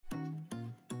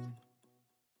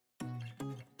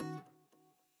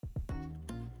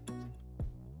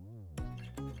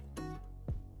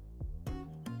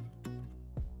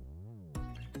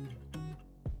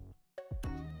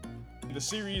The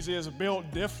series is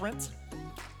Built Different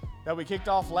that we kicked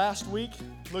off last week,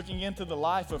 looking into the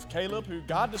life of Caleb, who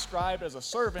God described as a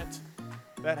servant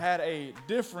that had a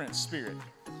different spirit.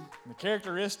 And the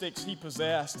characteristics he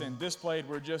possessed and displayed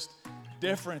were just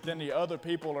different than the other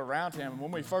people around him. And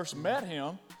when we first met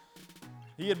him,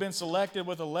 he had been selected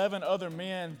with 11 other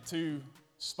men to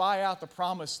spy out the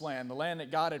promised land, the land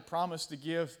that God had promised to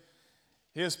give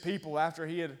his people after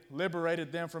he had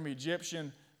liberated them from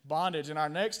Egyptian bondage. And our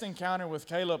next encounter with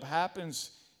Caleb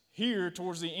happens here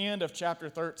towards the end of chapter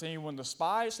 13 when the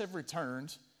spies have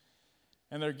returned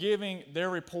and they're giving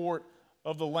their report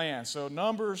of the land. So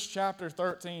Numbers chapter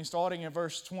 13, starting in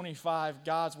verse 25,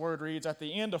 God's word reads, "At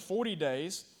the end of 40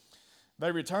 days,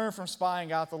 they returned from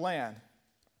spying out the land.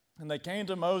 And they came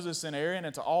to Moses and Aaron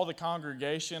and to all the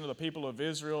congregation of the people of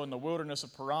Israel in the wilderness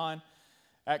of Paran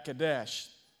at Kadesh.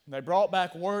 And they brought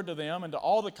back word to them and to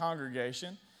all the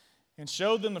congregation and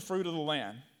showed them the fruit of the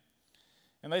land.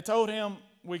 And they told him,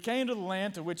 'We came to the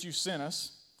land to which you sent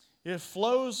us. It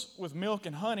flows with milk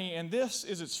and honey, and this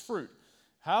is its fruit.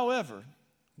 However,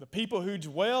 the people who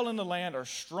dwell in the land are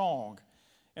strong,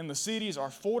 and the cities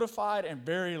are fortified and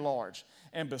very large.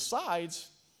 And besides,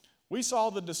 we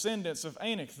saw the descendants of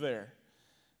Anak there.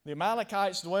 The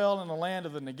Amalekites dwell in the land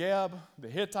of the Negeb, the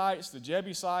Hittites, the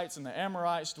Jebusites, and the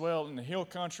Amorites dwell in the hill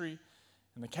country,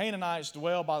 and the Canaanites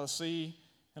dwell by the sea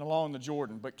and along the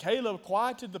Jordan.' But Caleb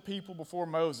quieted the people before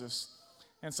Moses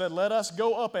and said, 'Let us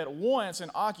go up at once and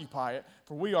occupy it,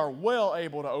 for we are well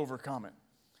able to overcome it.'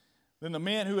 Then the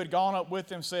men who had gone up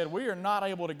with him said, 'We are not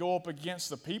able to go up against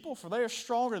the people, for they are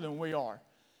stronger than we are.'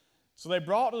 So they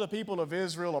brought to the people of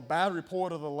Israel a bad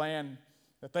report of the land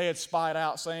that they had spied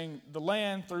out, saying, 'The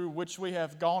land through which we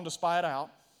have gone to spy it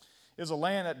out is a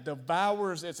land that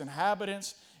devours its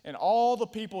inhabitants, and all the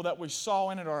people that we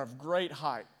saw in it are of great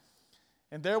height.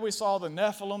 And there we saw the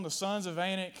Nephilim, the sons of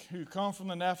Anak, who come from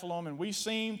the Nephilim, and we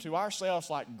seemed to ourselves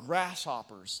like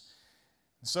grasshoppers.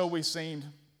 And so we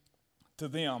seemed to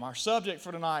them.'" Our subject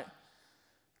for tonight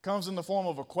comes in the form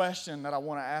of a question that I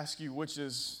want to ask you, which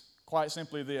is quite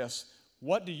simply this: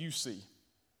 what do you see?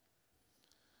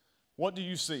 What do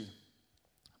you see?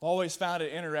 I've always found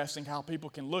it interesting how people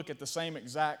can look at the same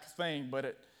exact thing, but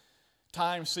at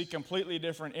times see completely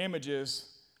different images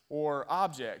or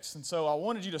objects. And so I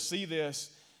wanted you to see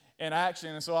this in action.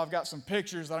 And so I've got some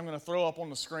pictures that I'm going to throw up on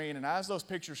the screen. And as those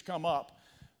pictures come up,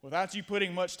 without you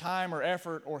putting much time or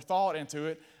effort or thought into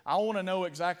it, I want to know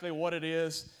exactly what it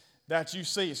is that you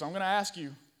see. So I'm going to ask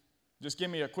you, just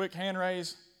give me a quick hand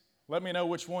raise. Let me know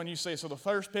which one you see. So the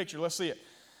first picture, let's see it.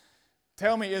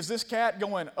 Tell me, is this cat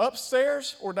going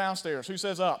upstairs or downstairs? Who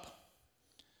says up?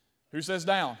 Who says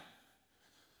down?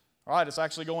 All right, it's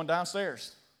actually going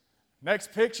downstairs.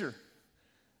 Next picture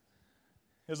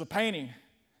is a painting.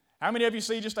 How many of you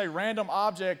see just a random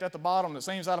object at the bottom that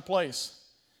seems out of place?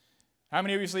 How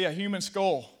many of you see a human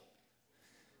skull?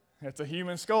 It's a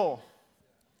human skull.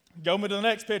 Go to the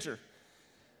next picture.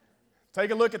 Take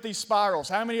a look at these spirals.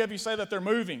 How many of you say that they're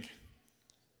moving?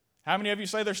 How many of you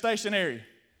say they're stationary?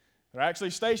 They're actually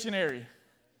stationary.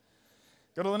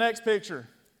 Go to the next picture.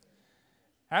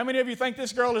 How many of you think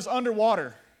this girl is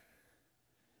underwater?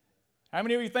 How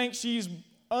many of you think she's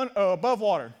above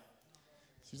water?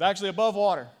 She's actually above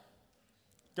water.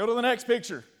 Go to the next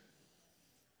picture.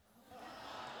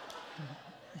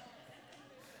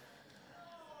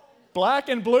 Black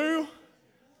and blue,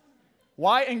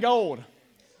 white and gold.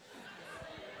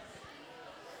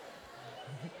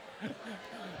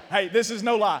 Hey, this is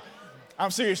no lie.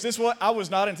 I'm serious. I was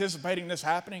not anticipating this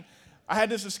happening. I had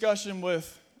this discussion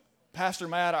with Pastor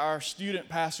Matt, our student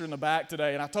pastor in the back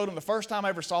today, and I told him the first time I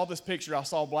ever saw this picture, I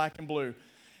saw black and blue.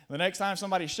 The next time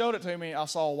somebody showed it to me, I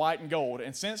saw white and gold.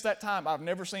 And since that time, I've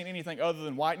never seen anything other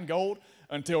than white and gold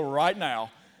until right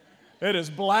now. It is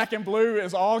black and blue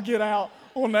as all get out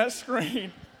on that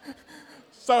screen.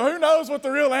 So who knows what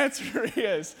the real answer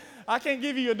is? I can't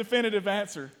give you a definitive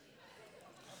answer.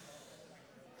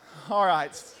 All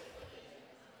right.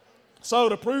 So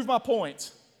to prove my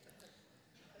point,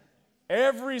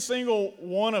 every single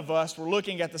one of us were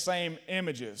looking at the same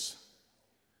images,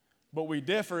 but we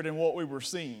differed in what we were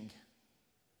seeing.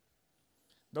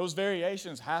 Those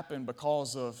variations happen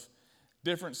because of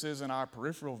differences in our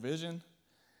peripheral vision,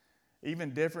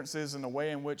 even differences in the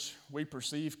way in which we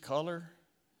perceive color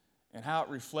and how it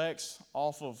reflects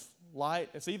off of light.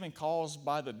 It's even caused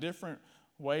by the different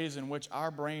ways in which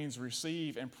our brains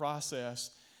receive and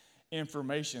process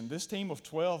information. This team of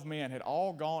 12 men had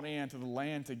all gone into the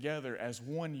land together as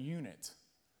one unit.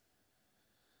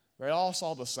 They all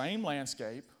saw the same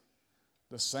landscape,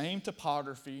 the same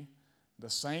topography, the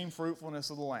same fruitfulness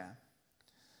of the land.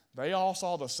 They all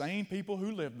saw the same people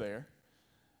who lived there.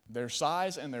 their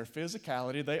size and their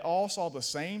physicality. They all saw the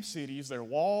same cities, their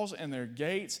walls and their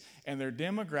gates and their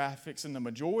demographics and the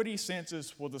majority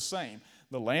census were the same.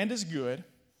 The land is good,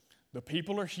 the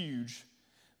people are huge,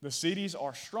 the cities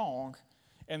are strong,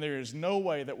 and there is no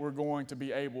way that we're going to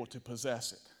be able to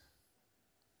possess it.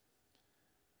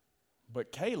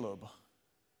 But Caleb,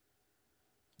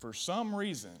 for some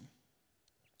reason,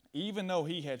 even though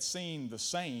he had seen the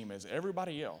same as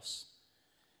everybody else,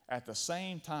 at the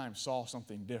same time saw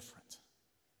something different.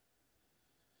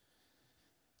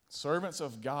 Servants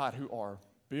of God who are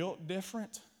built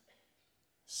different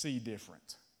see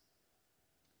different.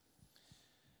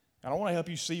 And I want to help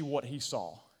you see what he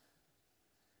saw.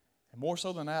 And more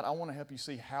so than that, I want to help you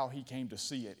see how he came to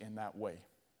see it in that way.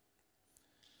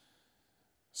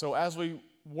 So as we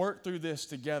work through this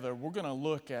together, we're going to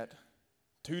look at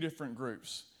two different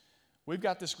groups. We've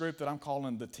got this group that I'm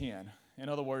calling the 10. In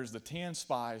other words, the 10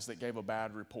 spies that gave a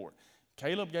bad report.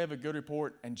 Caleb gave a good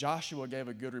report, and Joshua gave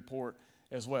a good report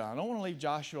as well. I don't want to leave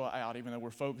Joshua out, even though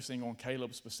we're focusing on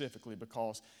Caleb specifically,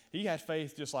 because he had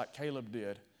faith just like Caleb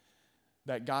did,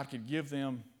 that God could give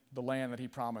them the land that he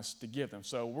promised to give them.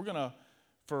 So we're going to,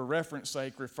 for reference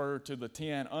sake, refer to the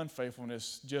 10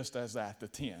 unfaithfulness just as that, the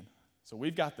 10. So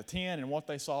we've got the 10 and what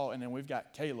they saw, and then we've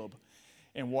got Caleb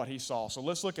and what he saw. So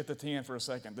let's look at the 10 for a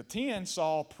second. The 10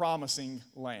 saw promising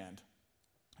land.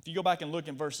 If you go back and look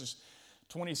in verses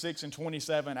 26 and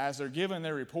 27, as they're given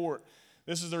their report,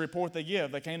 this is the report they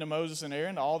give. They came to Moses and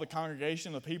Aaron, to all the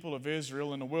congregation, the people of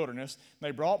Israel in the wilderness.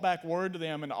 They brought back word to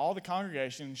them and to all the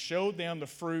congregation, showed them the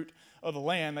fruit of the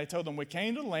land. They told them, we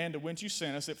came to the land to which you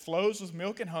sent us. It flows with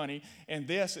milk and honey, and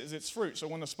this is its fruit. So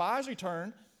when the spies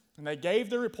returned, and they gave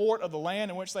the report of the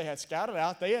land in which they had scouted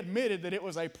out, they admitted that it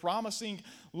was a promising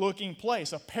looking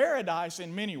place, a paradise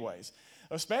in many ways,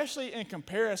 especially in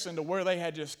comparison to where they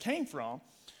had just came from,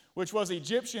 which was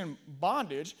Egyptian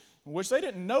bondage, in which they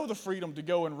didn't know the freedom to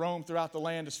go and roam throughout the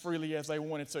land as freely as they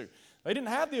wanted to. They didn't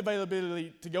have the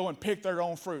availability to go and pick their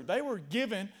own fruit. They were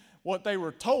given what they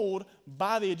were told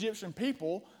by the Egyptian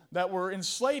people that were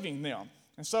enslaving them.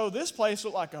 And so this place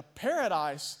looked like a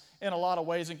paradise in a lot of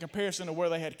ways in comparison to where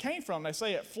they had came from. They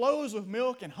say it flows with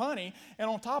milk and honey, and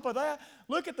on top of that,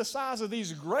 look at the size of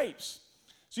these grapes.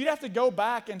 So you'd have to go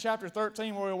back in chapter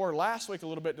 13 where we were last week a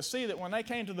little bit to see that when they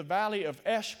came to the valley of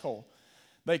Eshcol,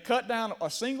 they cut down a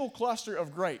single cluster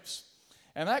of grapes.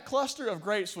 And that cluster of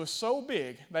grapes was so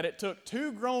big that it took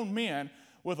 2 grown men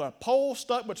with a pole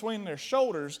stuck between their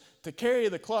shoulders to carry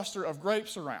the cluster of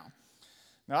grapes around.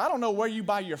 Now, I don't know where you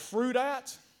buy your fruit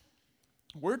at.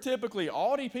 We're typically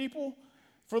Aldi people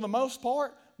for the most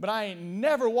part, but I ain't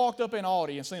never walked up in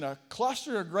Aldi and seen a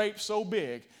cluster of grapes so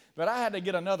big that I had to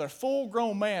get another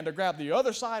full-grown man to grab the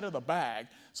other side of the bag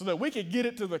so that we could get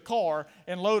it to the car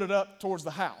and load it up towards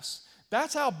the house.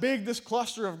 That's how big this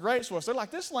cluster of grapes was. They're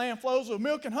like, this land flows with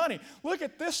milk and honey. Look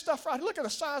at this stuff right here. Look at the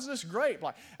size of this grape.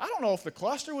 Like, I don't know if the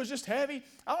cluster was just heavy.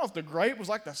 I don't know if the grape was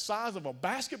like the size of a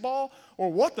basketball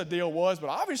or what the deal was, but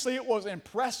obviously it was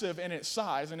impressive in its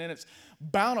size and in its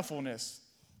bountifulness.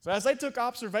 So as they took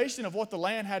observation of what the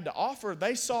land had to offer,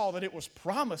 they saw that it was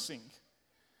promising.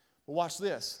 But watch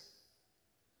this.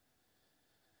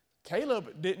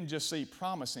 Caleb didn't just see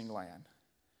promising land.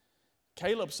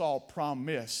 Caleb saw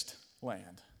promised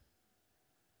land.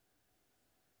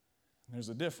 And there's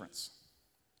a difference.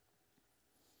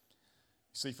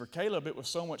 You see, for Caleb, it was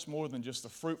so much more than just the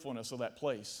fruitfulness of that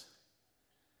place,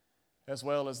 as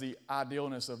well as the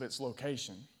idealness of its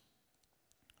location.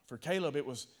 For Caleb, it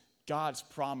was God's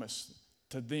promise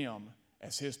to them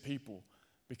as his people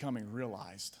becoming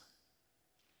realized.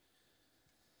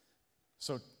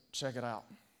 So check it out.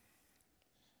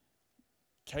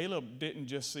 Caleb didn't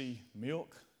just see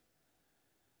milk,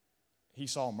 he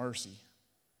saw mercy.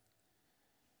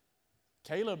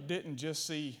 Caleb didn't just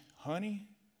see honey,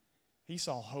 he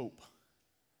saw hope.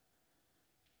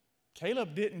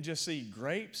 Caleb didn't just see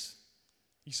grapes,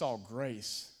 he saw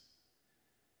grace.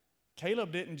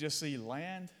 Caleb didn't just see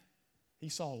land, he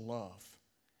saw love.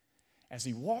 As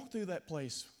he walked through that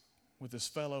place with his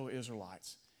fellow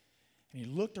Israelites, and he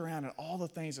looked around at all the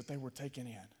things that they were taking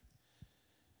in,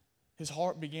 his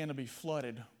heart began to be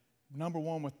flooded, number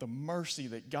one, with the mercy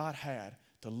that God had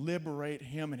to liberate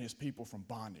him and his people from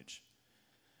bondage.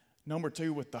 Number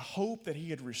two, with the hope that he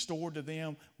had restored to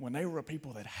them when they were a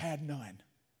people that had none.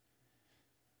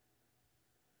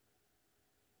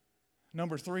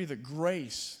 Number three, the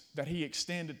grace that he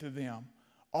extended to them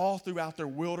all throughout their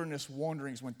wilderness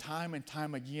wanderings when time and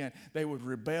time again they would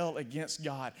rebel against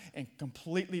God and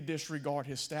completely disregard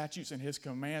his statutes and his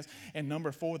commands. And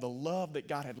number four, the love that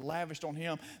God had lavished on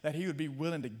him, that he would be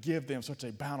willing to give them such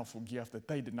a bountiful gift that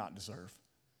they did not deserve.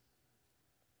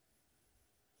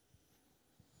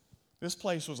 This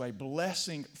place was a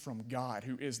blessing from God,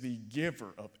 who is the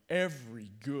giver of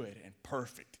every good and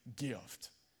perfect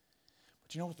gift.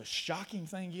 But you know what the shocking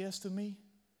thing is to me?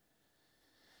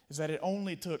 Is that it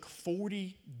only took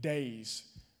 40 days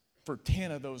for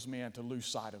 10 of those men to lose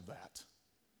sight of that.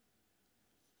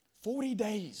 40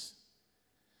 days.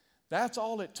 That's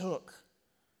all it took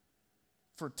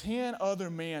for 10 other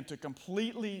men to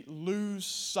completely lose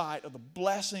sight of the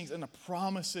blessings and the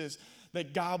promises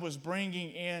that God was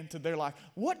bringing into their life.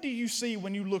 What do you see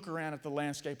when you look around at the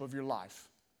landscape of your life?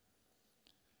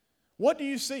 What do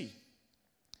you see?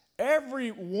 Every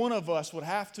one of us would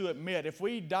have to admit, if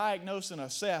we diagnose and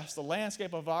assess the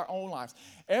landscape of our own lives,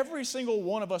 every single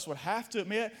one of us would have to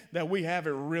admit that we have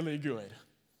it really good.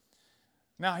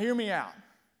 Now, hear me out.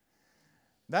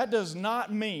 That does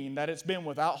not mean that it's been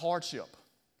without hardship.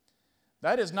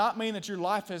 That does not mean that your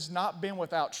life has not been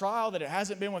without trial, that it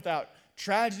hasn't been without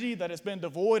tragedy, that it's been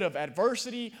devoid of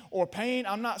adversity or pain.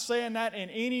 I'm not saying that in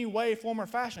any way, form, or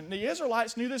fashion. The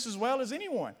Israelites knew this as well as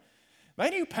anyone. They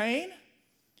knew pain.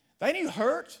 They knew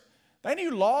hurt. They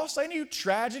knew loss. They knew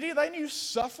tragedy. They knew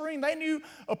suffering. They knew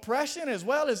oppression as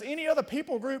well as any other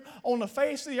people group on the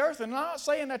face of the earth. And I'm not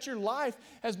saying that your life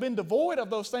has been devoid of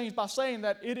those things by saying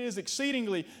that it is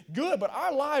exceedingly good, but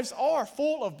our lives are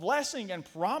full of blessing and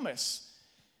promise.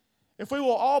 If we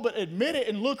will all but admit it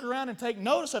and look around and take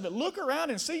notice of it, look around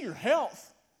and see your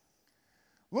health.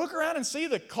 Look around and see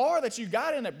the car that you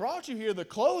got in that brought you here, the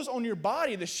clothes on your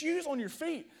body, the shoes on your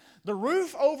feet, the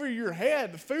roof over your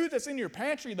head, the food that's in your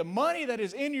pantry, the money that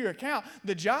is in your account,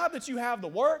 the job that you have to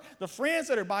work, the friends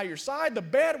that are by your side, the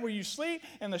bed where you sleep,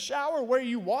 and the shower where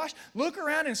you wash. Look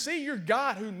around and see your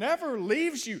God who never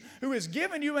leaves you, who has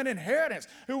given you an inheritance,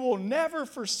 who will never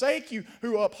forsake you,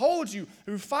 who upholds you,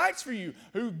 who fights for you,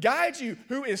 who guides you,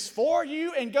 who is for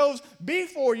you and goes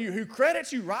before you, who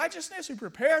credits you righteousness, who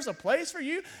prepares a place for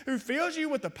you, who fills you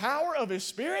with the power of His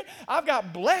Spirit. I've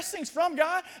got blessings from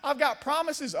God. I've got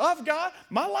promises of God.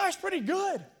 My life's pretty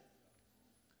good.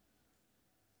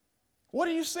 What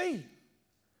do you see? When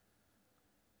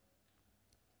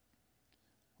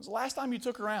was the last time you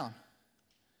took around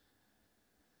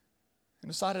and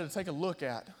decided to take a look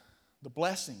at the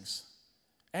blessings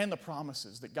and the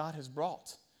promises that God has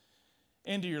brought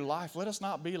into your life? Let us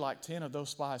not be like 10 of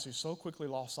those spies who so quickly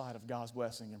lost sight of God's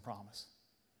blessing and promise.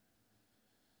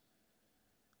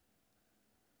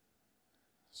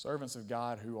 Servants of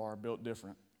God who are built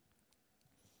different.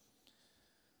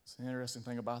 It's an interesting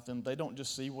thing about them. They don't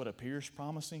just see what appears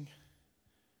promising,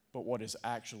 but what is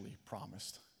actually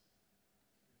promised.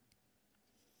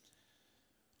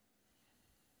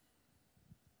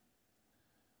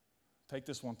 Take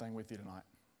this one thing with you tonight.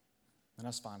 And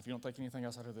that's fine. If you don't take anything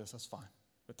else out of this, that's fine.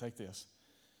 But take this.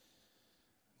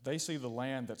 They see the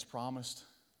land that's promised,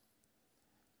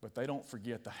 but they don't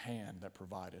forget the hand that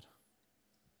provided.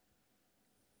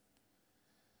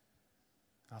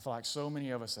 I feel like so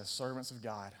many of us as servants of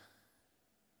God,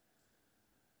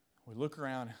 we look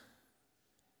around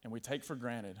and we take for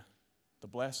granted the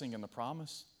blessing and the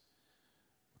promise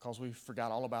because we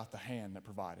forgot all about the hand that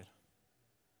provided.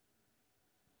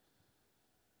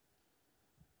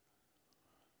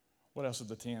 What else did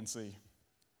the 10 see?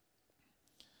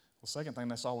 The second thing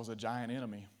they saw was a giant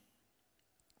enemy.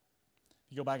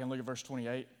 You go back and look at verse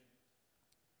 28.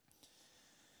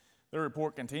 Their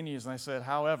report continues, and they said,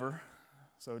 however,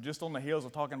 so just on the heels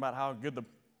of talking about how good the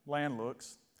land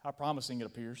looks, how promising it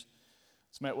appears,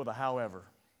 it's met with a however.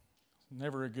 It's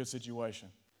never a good situation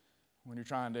when you're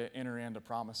trying to enter into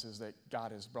promises that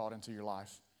God has brought into your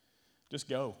life. Just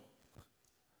go.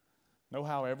 No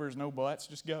howevers, no buts,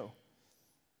 just go.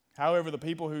 However, the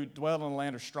people who dwell in the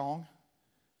land are strong,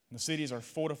 and the cities are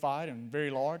fortified and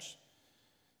very large.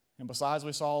 And besides,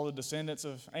 we saw the descendants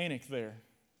of Anak there.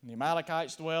 And the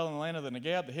Amalekites dwell in the land of the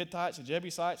Negeb, the Hittites, the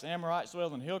Jebusites, the Amorites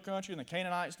dwell in the hill country, and the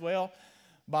Canaanites dwell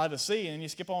by the sea. And you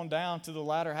skip on down to the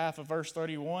latter half of verse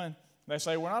 31. They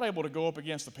say, we're not able to go up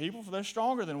against the people, for they're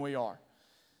stronger than we are.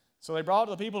 So they brought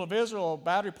to the people of Israel a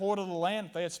bad report of the land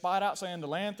that they had spied out, saying, the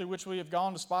land through which we have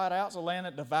gone to spy it out is a land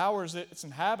that devours its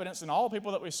inhabitants, and all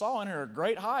people that we saw in her are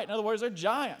great height. In other words, they're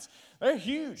giants. They're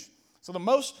huge. So the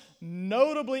most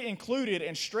notably included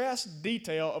and stressed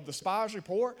detail of the spies'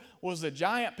 report was the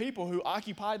giant people who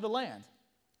occupied the land.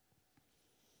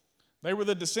 They were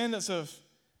the descendants of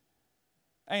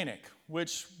Anak,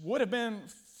 which would have been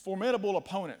formidable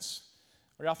opponents.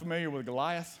 Are y'all familiar with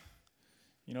Goliath?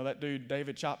 You know that dude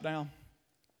David chopped down?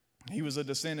 He was a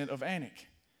descendant of Anak.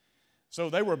 So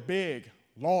they were big,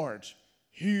 large,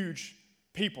 huge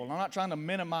people. And I'm not trying to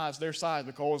minimize their size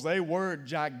because they were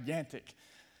gigantic,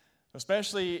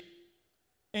 especially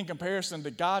in comparison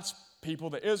to God's people,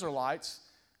 the Israelites,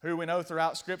 who we know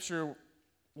throughout Scripture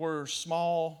were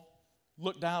small,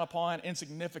 looked down upon,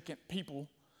 insignificant people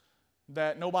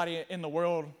that nobody in the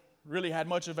world really had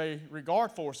much of a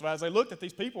regard for. So as they looked at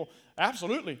these people,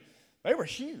 absolutely, they were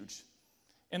huge.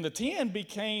 And the 10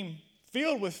 became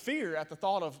filled with fear at the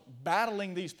thought of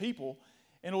battling these people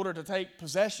in order to take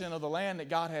possession of the land that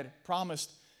God had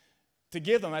promised to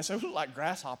give them. I said, we look like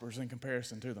grasshoppers in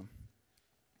comparison to them.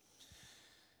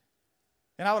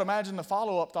 And I would imagine the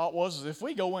follow-up thought was, if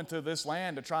we go into this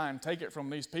land to try and take it from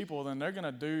these people, then they're going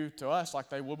to do to us like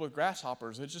they would with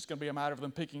grasshoppers. It's just going to be a matter of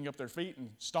them picking up their feet and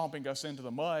stomping us into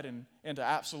the mud and into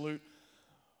absolute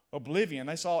oblivion.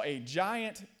 They saw a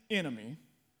giant enemy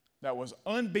that was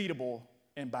unbeatable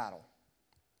in battle.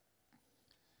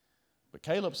 But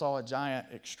Caleb saw a giant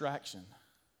extraction.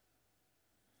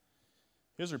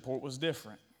 His report was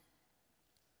different.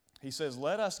 He says,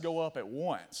 let us go up at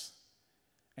once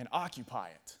and occupy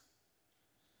it.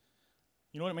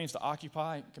 You know what it means to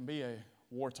occupy? It can be a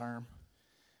war term,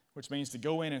 which means to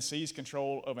go in and seize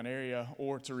control of an area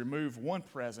or to remove one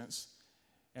presence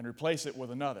and replace it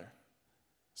with another.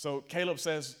 So Caleb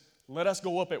says, let us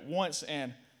go up at once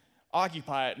and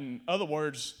occupy it. In other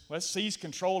words, let's seize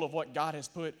control of what God has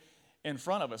put in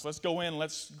front of us. Let's go in,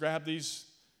 let's grab these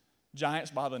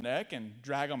giants by the neck and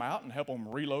drag them out and help them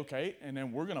relocate, and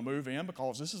then we're going to move in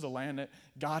because this is the land that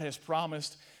God has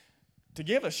promised to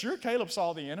give us. Sure, Caleb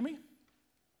saw the enemy.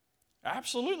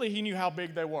 Absolutely, he knew how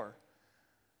big they were.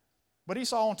 But he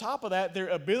saw on top of that their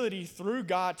ability through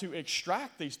God to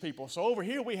extract these people. So over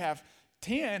here we have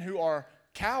 10 who are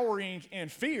cowering in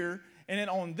fear, and then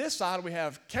on this side we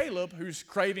have Caleb who's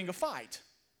craving a fight.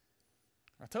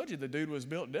 I told you the dude was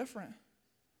built different.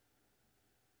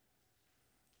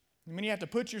 I mean, you have to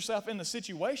put yourself in the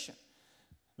situation.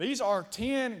 These are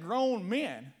 10 grown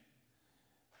men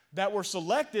that were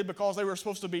selected because they were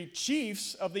supposed to be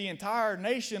chiefs of the entire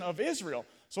nation of Israel.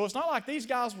 So it's not like these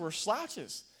guys were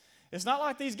slouches. It's not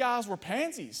like these guys were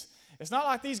pansies. It's not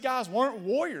like these guys weren't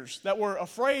warriors that were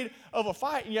afraid of a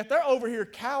fight, and yet they're over here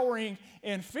cowering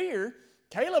in fear.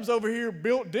 Caleb's over here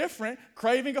built different,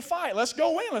 craving a fight. Let's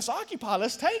go in, let's occupy,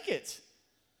 let's take it.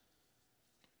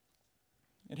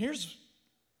 And here's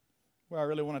where I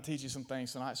really want to teach you some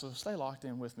things tonight, so stay locked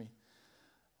in with me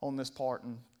on this part.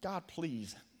 And God,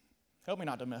 please, help me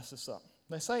not to mess this up.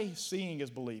 They say seeing is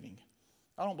believing.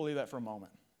 I don't believe that for a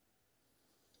moment.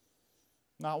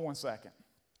 Not 1 second.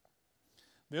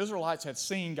 The Israelites had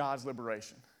seen God's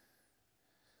liberation.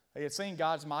 They had seen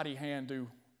God's mighty hand do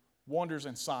wonders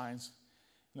and signs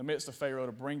in the midst of Pharaoh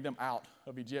to bring them out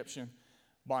of Egyptian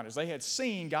bondage. They had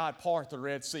seen God part the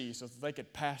Red Sea so that they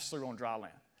could pass through on dry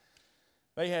land.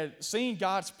 They had seen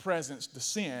God's presence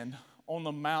descend on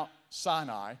the Mount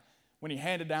Sinai when he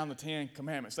handed down the 10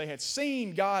 commandments. They had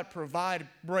seen God provide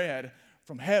bread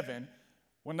from heaven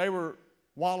when they were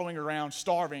wallowing around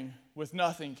starving with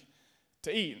nothing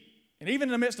to eat. And even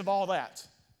in the midst of all that,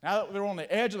 now that they're on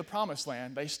the edge of the promised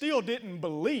land, they still didn't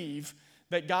believe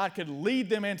that God could lead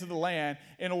them into the land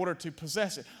in order to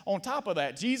possess it. On top of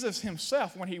that, Jesus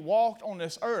himself, when he walked on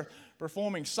this earth,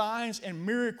 performing signs and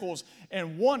miracles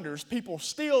and wonders, people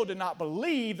still did not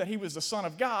believe that he was the Son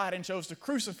of God and chose to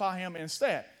crucify him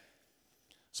instead.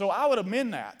 So I would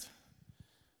amend that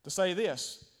to say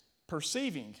this: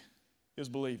 perceiving is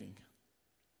believing.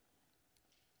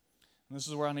 And this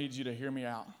is where I need you to hear me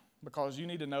out, because you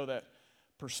need to know that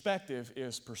perspective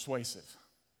is persuasive.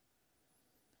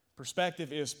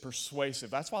 Perspective is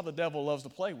persuasive. That's why the devil loves to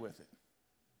play with it.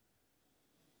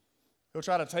 He'll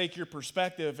try to take your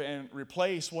perspective and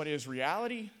replace what is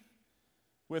reality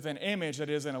with an image that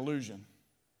is an illusion.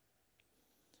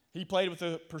 He played with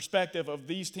the perspective of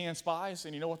these 10 spies,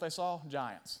 and you know what they saw?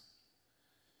 Giants.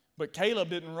 But Caleb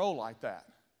didn't roll like that.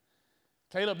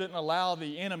 Caleb didn't allow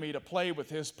the enemy to play with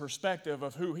his perspective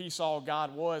of who he saw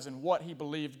God was and what he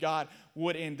believed God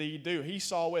would indeed do. He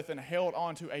saw with and held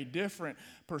on to a different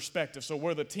perspective. So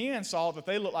where the 10 saw that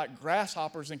they looked like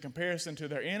grasshoppers in comparison to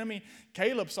their enemy,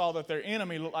 Caleb saw that their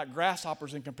enemy looked like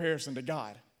grasshoppers in comparison to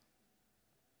God.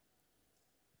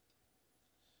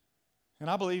 And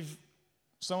I believe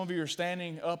some of you are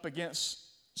standing up against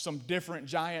some different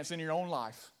giants in your own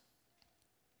life.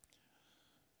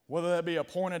 Whether that be a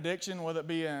porn addiction, whether it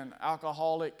be an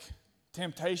alcoholic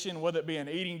temptation, whether it be an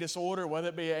eating disorder, whether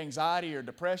it be anxiety or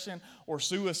depression or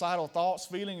suicidal thoughts,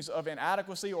 feelings of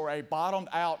inadequacy, or a bottomed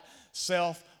out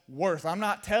self-worth. I'm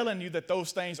not telling you that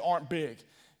those things aren't big.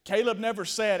 Caleb never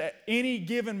said at any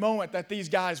given moment that these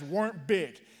guys weren't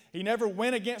big. He never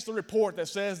went against the report that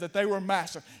says that they were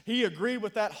massive. He agreed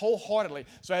with that wholeheartedly.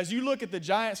 So as you look at the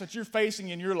giants that you're facing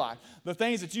in your life, the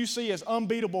things that you see as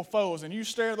unbeatable foes, and you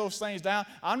stare those things down,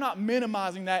 I'm not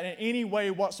minimizing that in any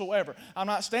way whatsoever. I'm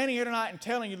not standing here tonight and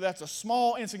telling you that's a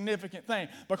small, insignificant thing,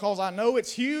 because I know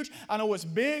it's huge, I know it's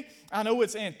big, I know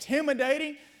it's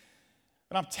intimidating,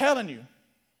 but I'm telling you,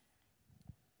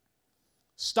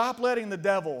 stop letting the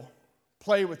devil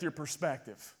play with your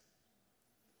perspective.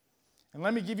 And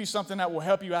let me give you something that will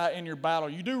help you out in your battle.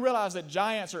 You do realize that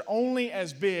giants are only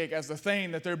as big as the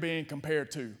thing that they're being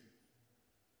compared to.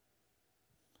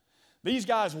 These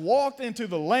guys walked into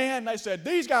the land, and they said,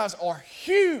 these guys are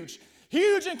huge.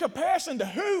 Huge in comparison to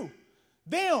who?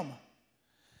 Them.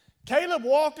 Caleb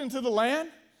walked into the land,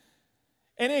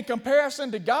 and in comparison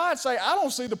to God, say, I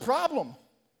don't see the problem.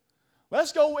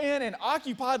 Let's go in and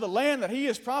occupy the land that he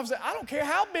has promised. I don't care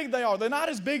how big they are. They're not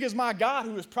as big as my God,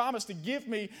 who has promised to give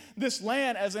me this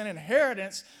land as an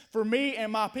inheritance for me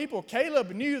and my people.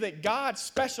 Caleb knew that God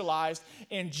specialized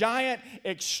in giant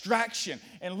extraction.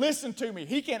 And listen to me,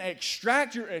 he can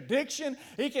extract your addiction.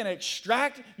 He can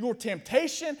extract your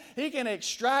temptation. He can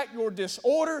extract your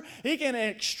disorder. He can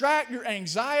extract your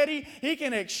anxiety. He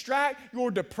can extract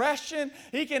your depression.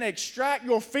 He can extract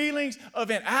your feelings of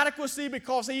inadequacy,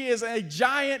 because he is a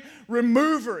giant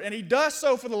remover. And he does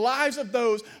so for the lives of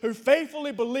those who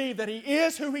faithfully believe that he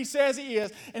is who he says he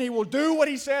is, and he will do what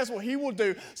he says what he will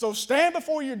do. So stand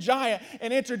before your giant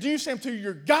and introduce him to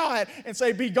your God and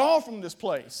say, be gone from this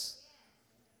place.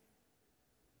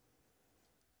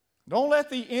 Don't let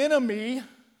the enemy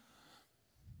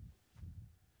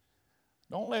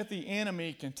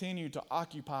continue to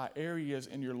occupy areas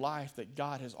in your life that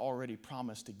God has already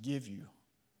promised to give you.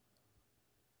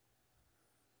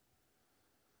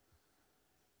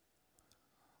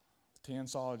 The 10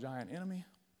 saw a giant enemy.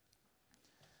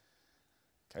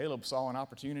 Caleb saw an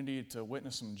opportunity to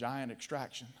witness some giant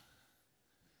extraction.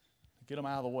 Get them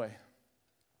out of the way.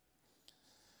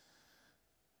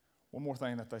 One more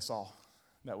thing that they saw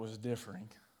that was differing.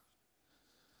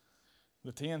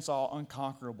 The 10 saw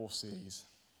unconquerable cities.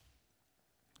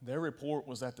 Their report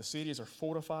was that the cities are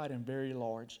fortified and very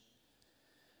large.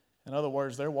 In other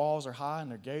words, their walls are high and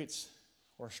their gates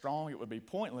are strong. It would be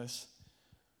pointless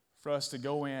for us to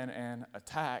go in and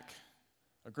attack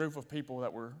a group of people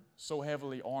that were so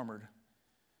heavily armored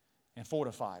and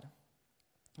fortified,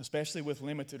 especially with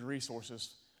limited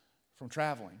resources from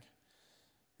traveling.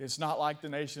 It's not like the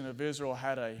nation of Israel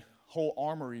had a whole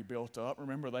armory built up.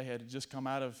 Remember, they had just come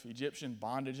out of Egyptian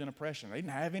bondage and oppression. They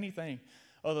didn't have anything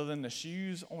other than the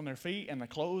shoes on their feet and the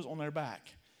clothes on their back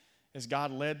as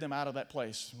God led them out of that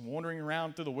place. Wandering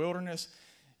around through the wilderness,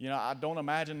 I don't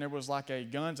imagine there was like a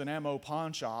guns and ammo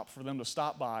pawn shop for them to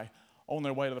stop by on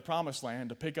their way to the promised land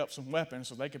to pick up some weapons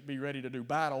so they could be ready to do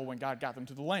battle when God got them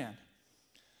to the land.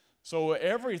 So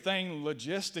everything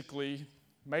logistically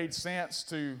made sense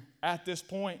to, at this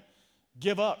point,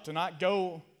 give up, to not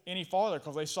go any farther,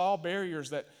 because they saw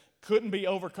barriers that couldn't be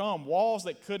overcome, walls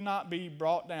that could not be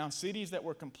brought down, cities that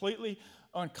were completely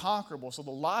unconquerable. So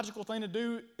the logical thing to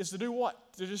do is to do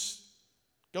what? To just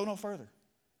go no further.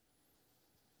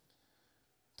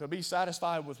 To be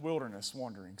satisfied with wilderness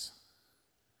wanderings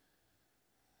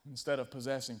instead of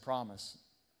possessing promise.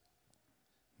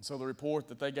 And so the report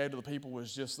that they gave to the people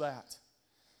was just that.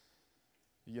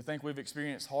 You think we've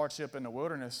experienced hardship in the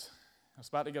wilderness? It's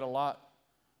about to get a lot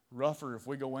rougher if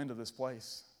we go into this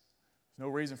place. There's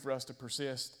no reason for us to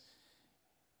persist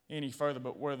any further.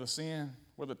 But where the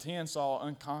 10 saw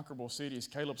unconquerable cities,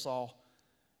 Caleb saw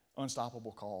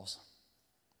unstoppable calls.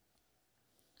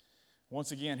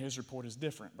 Once again, his report is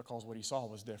different because what he saw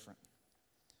was different.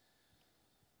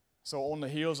 So on the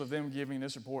heels of them giving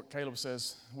this report, Caleb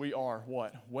says, we are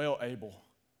what? Well able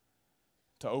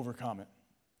to overcome it.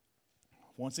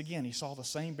 Once again, he saw the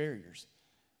same barriers.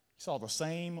 He saw the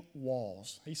same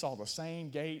walls. He saw the same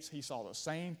gates. He saw the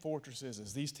same fortresses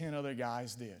as these 10 other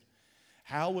guys did.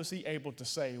 How was he able to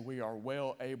say we are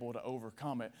well able to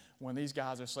overcome it when these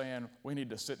guys are saying we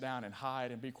need to sit down and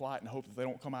hide and be quiet and hope that they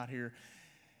don't come out here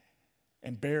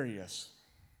and bury us?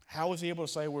 How was he able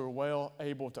to say we were well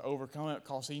able to overcome it?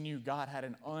 Because he knew God had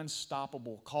an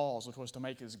unstoppable cause, which was to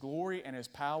make his glory and his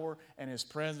power and his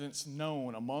presence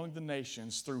known among the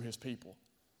nations through his people.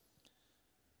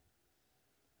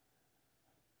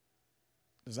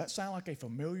 Does that sound like a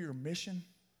familiar mission?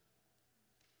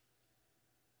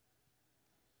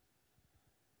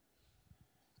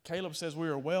 Caleb says we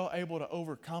are well able to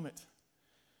overcome it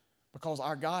because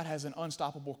our God has an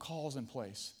unstoppable cause in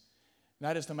place. And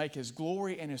that is to make his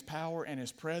glory and his power and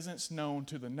his presence known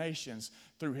to the nations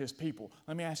through his people.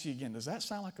 Let me ask you again, does that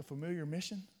sound like a familiar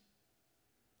mission?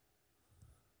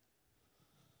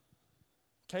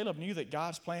 Caleb knew that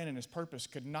God's plan and his purpose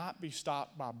could not be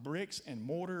stopped by bricks and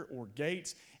mortar or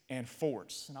gates and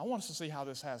forts. And I want us to see how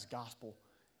this has gospel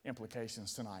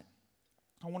implications tonight.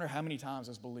 I wonder how many times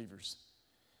as believers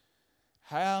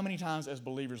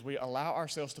we allow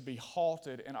ourselves to be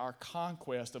halted in our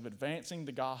conquest of advancing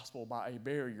the gospel by a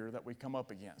barrier that we come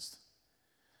up against.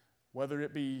 Whether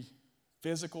it be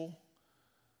physical,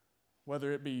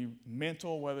 whether it be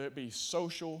mental, whether it be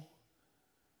social,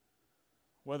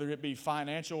 whether it be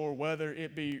financial, or whether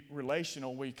it be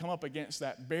relational, we come up against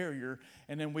that barrier,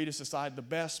 and then we just decide the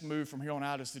best move from here on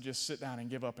out is to just sit down and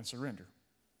give up and surrender.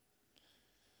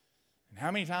 And how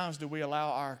many times do we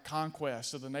allow our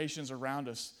conquest of the nations around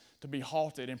us to be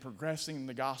halted in progressing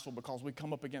the gospel because we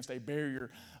come up against a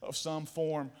barrier of some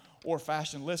form or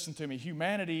fashion? Listen to me,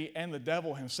 humanity and the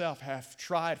devil himself have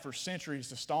tried for centuries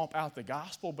to stomp out the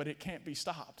gospel, but it can't be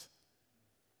stopped.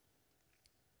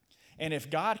 And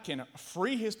if God can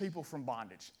free his people from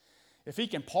bondage, if he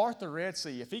can part the Red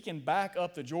Sea, if he can back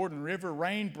up the Jordan River,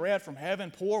 rain bread from heaven,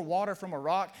 pour water from a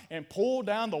rock, and pull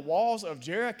down the walls of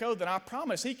Jericho, then I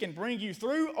promise he can bring you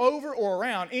through, over, or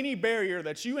around any barrier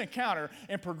that you encounter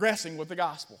in progressing with the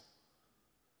gospel.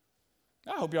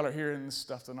 I hope y'all are hearing this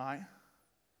stuff tonight.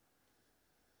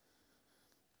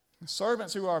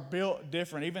 Servants who are built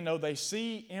different, even though they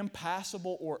see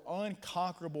impassable or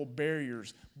unconquerable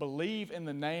barriers, believe in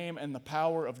the name and the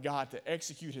power of God to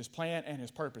execute his plan and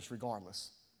his purpose regardless.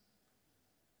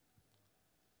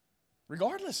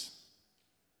 Regardless.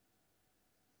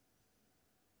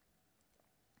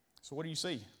 So what do you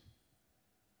see?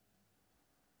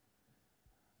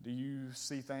 Do you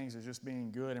see things as just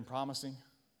being good and promising?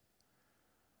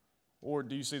 Or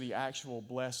do you see the actual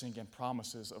blessing and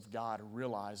promises of God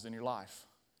realized in your life?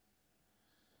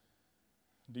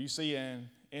 Do you see an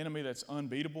enemy that's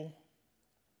unbeatable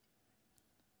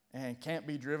and can't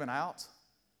be driven out?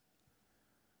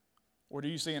 Or do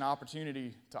you see an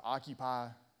opportunity to occupy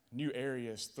new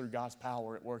areas through God's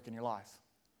power at work in your life?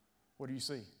 What do you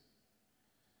see?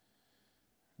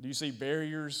 Do you see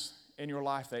barriers in your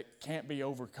life that can't be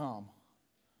overcome?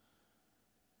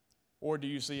 Or do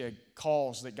you see a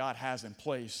cause that God has in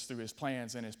place through his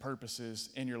plans and his purposes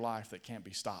in your life that can't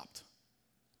be stopped?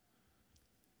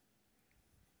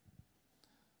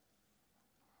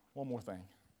 One more thing.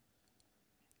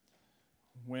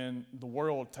 When the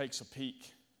world takes a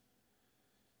peek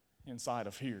inside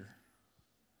of here,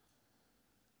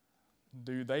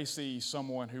 do they see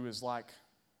someone who is like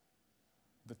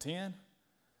the 10?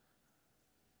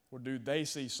 Or do they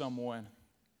see someone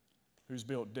who's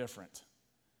built different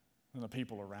than the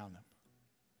people around them?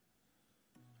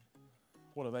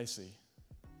 What do they see?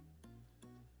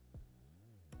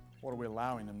 What are we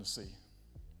allowing them to see?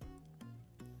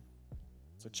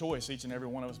 It's a choice each and every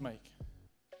one of us make.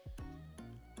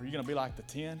 Are you going to be like the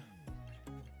 10?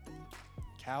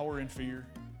 Cower in fear,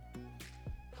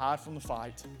 hide from the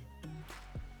fight,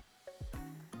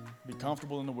 be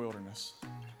comfortable in the wilderness?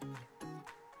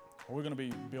 Or we're going to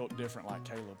be built different like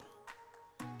Caleb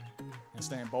and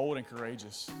stand bold and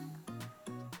courageous.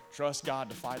 Trust God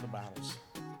to fight the battles.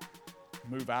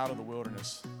 Move out of the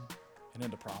wilderness and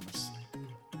into promise.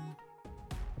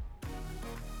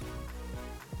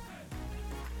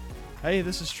 Hey,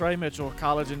 this is Trey Mitchell,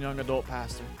 college and young adult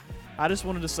pastor. I just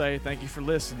wanted to say thank you for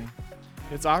listening.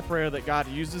 It's our prayer that God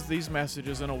uses these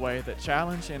messages in a way that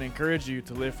challenge and encourage you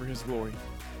to live for his glory.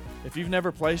 If you've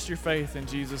never placed your faith in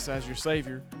Jesus as your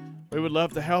Savior, we would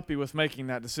love to help you with making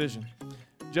that decision.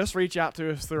 Just reach out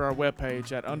to us through our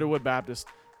webpage at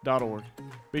underwoodbaptist.org.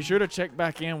 Be sure to check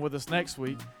back in with us next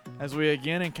week as we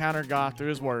again encounter God through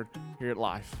his word here at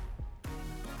Life.